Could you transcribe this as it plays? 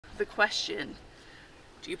the question,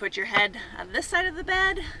 do you put your head on this side of the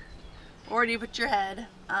bed or do you put your head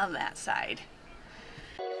on that side?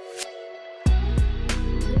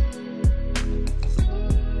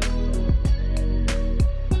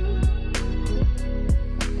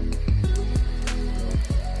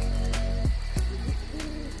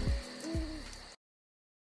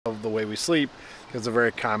 Of the way we sleep is a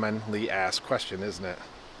very commonly asked question, isn't it?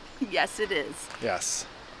 Yes, it is. Yes.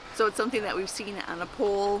 So it's something that we've seen on a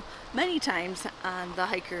poll many times on the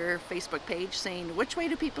Hiker Facebook page saying, which way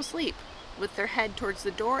do people sleep? With their head towards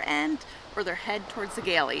the door end or their head towards the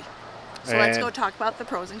galley? So let's go talk about the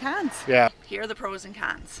pros and cons. Yeah. Here are the pros and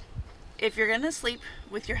cons. If you're gonna sleep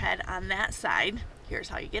with your head on that side, here's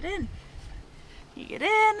how you get in. You get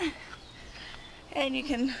in and you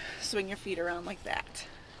can swing your feet around like that.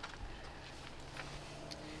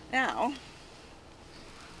 Now,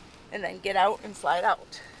 and then get out and slide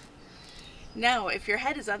out. Now, if your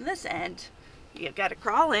head is on this end, you've got to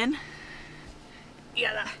crawl in, you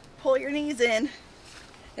gotta pull your knees in,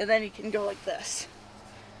 and then you can go like this.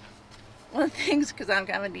 One of the things, because I'm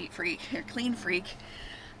kind of a neat freak, or clean freak,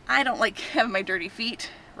 I don't like having my dirty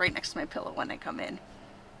feet right next to my pillow when I come in.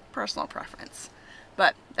 Personal preference.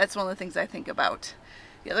 But that's one of the things I think about.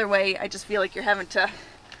 The other way, I just feel like you're having to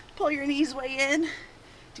pull your knees way in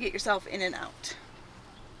to get yourself in and out.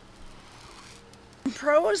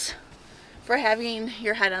 Pros for having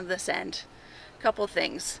your head on this end. A couple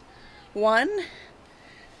things. One,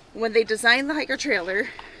 when they designed the hiker trailer,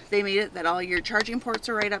 they made it that all your charging ports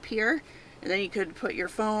are right up here, and then you could put your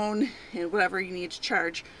phone and whatever you need to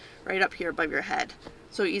charge right up here above your head.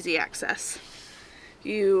 So easy access.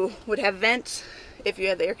 You would have vents. If you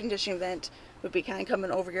had the air conditioning vent, it would be kind of coming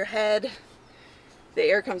over your head. The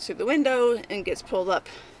air comes through the window and gets pulled up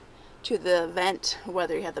to the vent,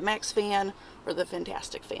 whether you have the max fan or the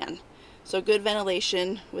fantastic fan. So good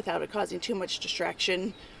ventilation without it causing too much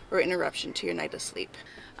distraction or interruption to your night of sleep.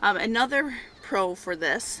 Another pro for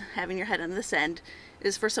this, having your head on this end,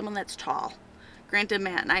 is for someone that's tall. Granted,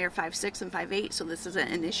 Matt and I are 5'6" and 5'8", so this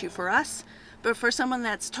isn't an issue for us. But for someone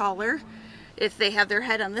that's taller, if they have their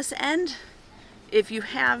head on this end, if you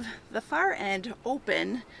have the far end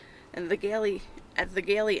open and the galley at the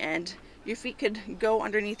galley end, your feet could go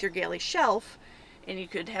underneath your galley shelf and you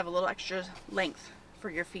could have a little extra length for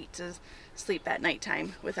your feet to sleep at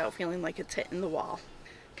nighttime without feeling like it's hitting the wall.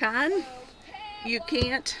 Con, you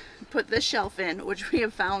can't put this shelf in, which we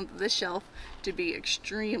have found this shelf to be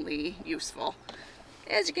extremely useful.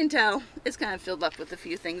 As you can tell, it's kind of filled up with a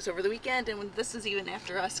few things over the weekend, and this is even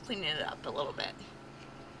after us cleaning it up a little bit.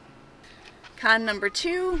 Con number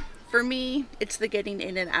two, for me, it's the getting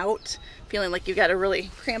in and out, feeling like you've got to really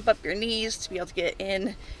cramp up your knees to be able to get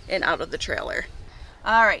in and out of the trailer.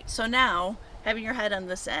 All right, so now having your head on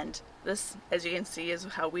this end, this, as you can see, is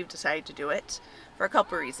how we've decided to do it for a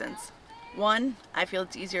couple reasons. One, I feel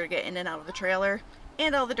it's easier to get in and out of the trailer,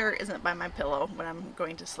 and all the dirt isn't by my pillow when I'm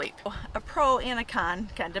going to sleep. A pro and a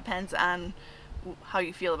con, kind of depends on how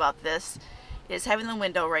you feel about this, is having the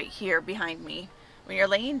window right here behind me. When you're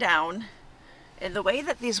laying down, and the way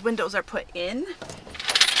that these windows are put in,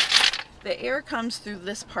 the air comes through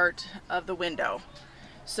this part of the window.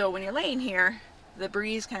 So when you're laying here, the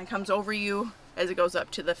breeze kind of comes over you as it goes up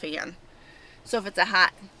to the fan. So if it's a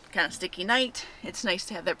hot, kind of sticky night, it's nice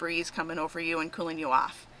to have that breeze coming over you and cooling you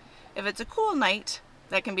off. If it's a cool night,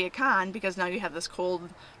 that can be a con because now you have this cold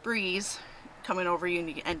breeze coming over you and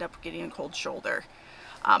you end up getting a cold shoulder.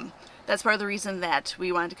 That's part of the reason that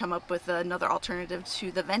we wanted to come up with another alternative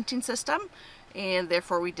to the venting system, and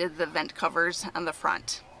therefore we did the vent covers on the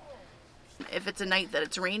front. If it's a night that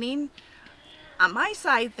it's raining, on my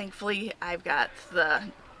side, thankfully, I've got the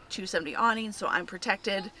 270 awning, so I'm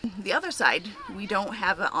protected. The other side, we don't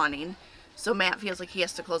have an awning, so Matt feels like he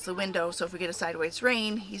has to close the window, so if we get a sideways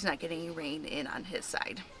rain, he's not getting any rain in on his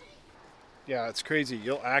side. Yeah, it's crazy.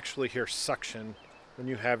 You'll actually hear suction when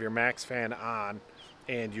you have your max fan on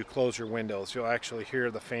and you close your windows. You'll actually hear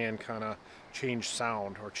the fan kind of change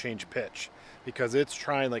sound or change pitch because it's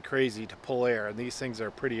trying like crazy to pull air, and these things are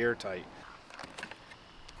pretty airtight.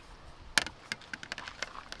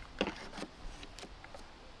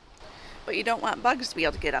 But you don't want bugs to be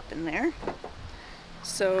able to get up in there.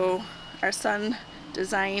 So our son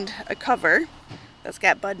designed a cover that's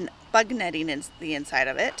got bug netting in the inside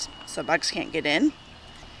of it, so bugs can't get in.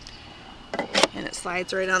 And it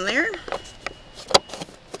slides right on there.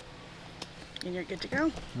 And you're good to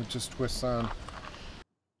go. It just twists on.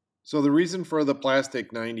 So the reason for the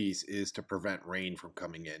plastic 90s is to prevent rain from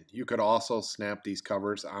coming in. You could also snap these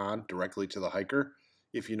covers on directly to the hiker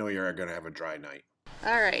if you know you're going to have a dry night.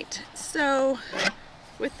 All right, so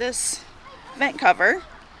with this vent cover,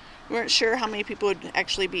 We weren't sure how many people would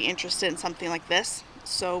actually be interested in something like this,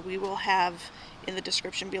 so we will have in the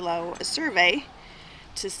description below a survey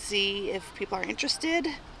to see if people are interested.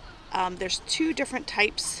 There's two different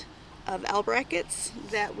types of L brackets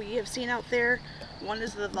that we have seen out there. One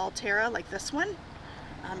is the Volterra, like this one,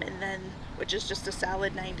 and then which is just a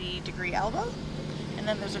solid 90-degree elbow. And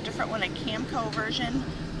then there's a different one, a Camco version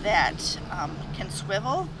that can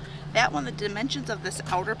swivel. That one, the dimensions of this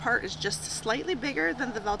outer part is just slightly bigger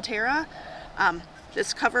than the Volterra.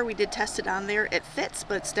 This cover, we did test it on there. It fits,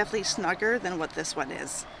 but it's definitely snugger than what this one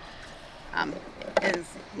is. And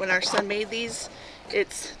when our son made these,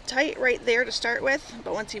 it's tight right there to start with,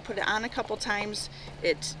 but once you put it on a couple times,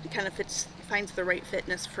 it kind of finds the right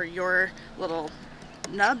fitness for your little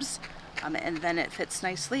nubs, and then it fits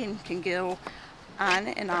nicely and can go on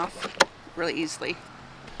and off really easily.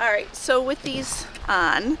 Alright, so with these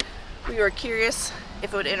on, we were curious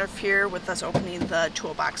if it would interfere with us opening the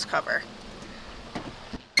toolbox cover.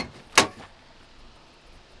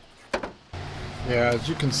 Yeah, as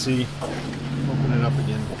you can see, open it up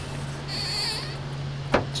again.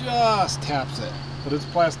 Just taps it, but it's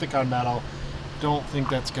plastic on metal. Don't think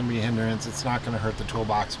that's going to be a hindrance. It's not going to hurt the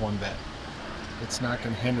toolbox one bit. It's not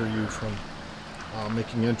going to hinder you from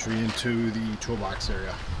making entry into the toolbox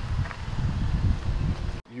area.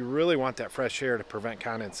 You really want that fresh air to prevent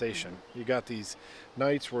condensation. You got these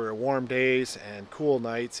nights where warm days and cool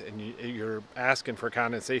nights, and you're asking for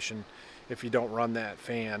condensation if you don't run that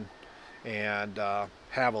fan and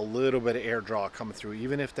have a little bit of air draw coming through.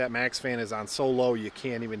 Even if that max fan is on so low you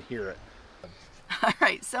can't even hear it.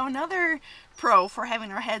 Alright, so another pro for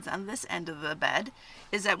having our heads on this end of the bed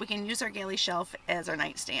is that we can use our galley shelf as our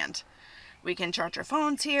nightstand. We can charge our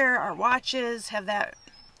phones here, our watches, have that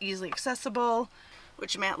easily accessible,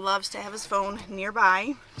 which Matt loves to have his phone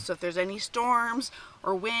nearby. So if there's any storms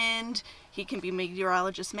or wind, he can be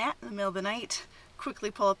meteorologist Matt in the middle of the night,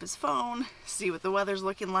 quickly pull up his phone, see what the weather's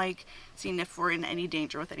looking like, seeing if we're in any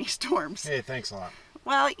danger with any storms. Hey, thanks a lot.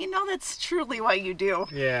 Well, you know that's truly what you do.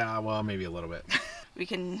 Yeah, well, maybe a little bit. We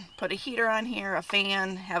can put a heater on here, a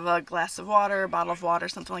fan, have a glass of water, a bottle of water,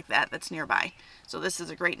 something like that that's nearby. So this is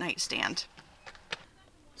a great nightstand.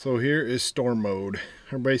 So here is storm mode.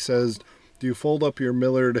 Everybody says, do you fold up your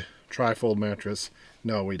Millard trifold mattress?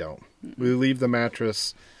 No, we don't. We leave the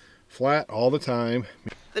mattress flat all the time.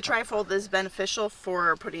 The trifold is beneficial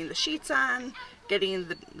for putting the sheets on, getting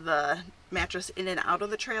the mattress in and out of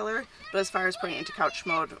the trailer, but as far as putting it into couch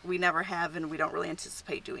mode, we never have, and we don't really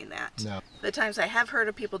anticipate doing that. No. The times I have heard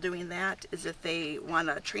of people doing that is if they want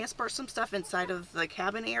to transport some stuff inside of the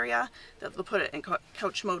cabin area, they'll put it in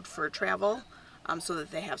couch mode for travel, so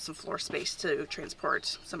that they have some floor space to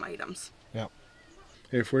transport some items. Yeah.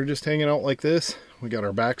 If we're just hanging out like this, we got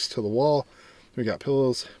our backs to the wall, we got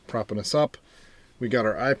pillows propping us up, we got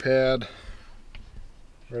our iPad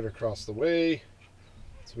right across the way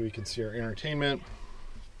so we can see our entertainment.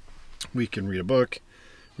 We can read a book,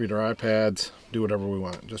 read our iPads, do whatever we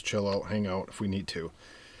want. Just chill out, hang out if we need to.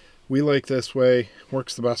 We like this way,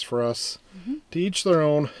 works the best for us. To each their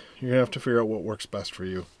own. You're going to have to figure out what works best for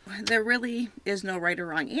you. There really is no right or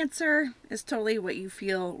wrong answer. It's totally what you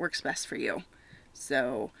feel works best for you.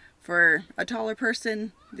 So for a taller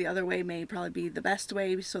person, the other way may probably be the best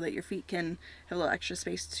way so that your feet can have a little extra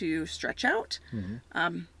space to stretch out.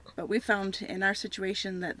 But we found in our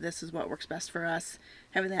situation that this is what works best for us.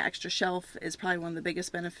 Having that extra shelf is probably one of the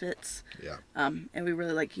biggest benefits. Yeah. And we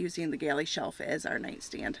really like using the galley shelf as our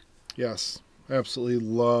nightstand. Yes, absolutely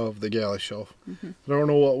love the galley shelf. I don't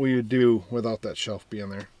know what we would do without that shelf being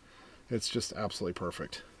there. It's just absolutely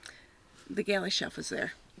perfect. The galley shelf is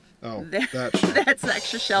there. Oh, that's the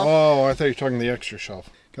extra shelf. Oh, I thought you were talking the extra shelf.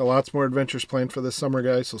 Got lots more adventures planned for this summer,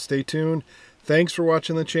 guys, so stay tuned. Thanks for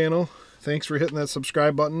watching the channel. Thanks for hitting that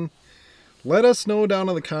subscribe button. Let us know down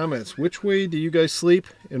in the comments, which way do you guys sleep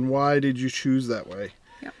and why did you choose that way?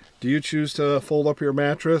 Yep. Do you choose to fold up your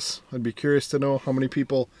mattress? I'd be curious to know how many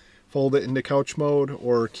people fold it into couch mode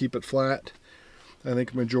or keep it flat. I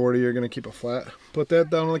think a majority are going to keep it flat. Put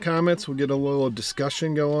that down in the comments. We'll get a little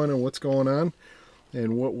discussion going on what's going on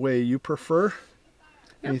and what way you prefer.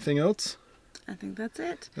 Yep. Anything else? I think that's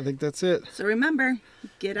it. I think that's it. So remember,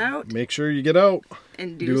 get out. Make sure you get out.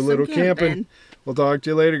 And do a little camping. We'll talk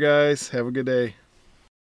to you later, guys. Have a good day.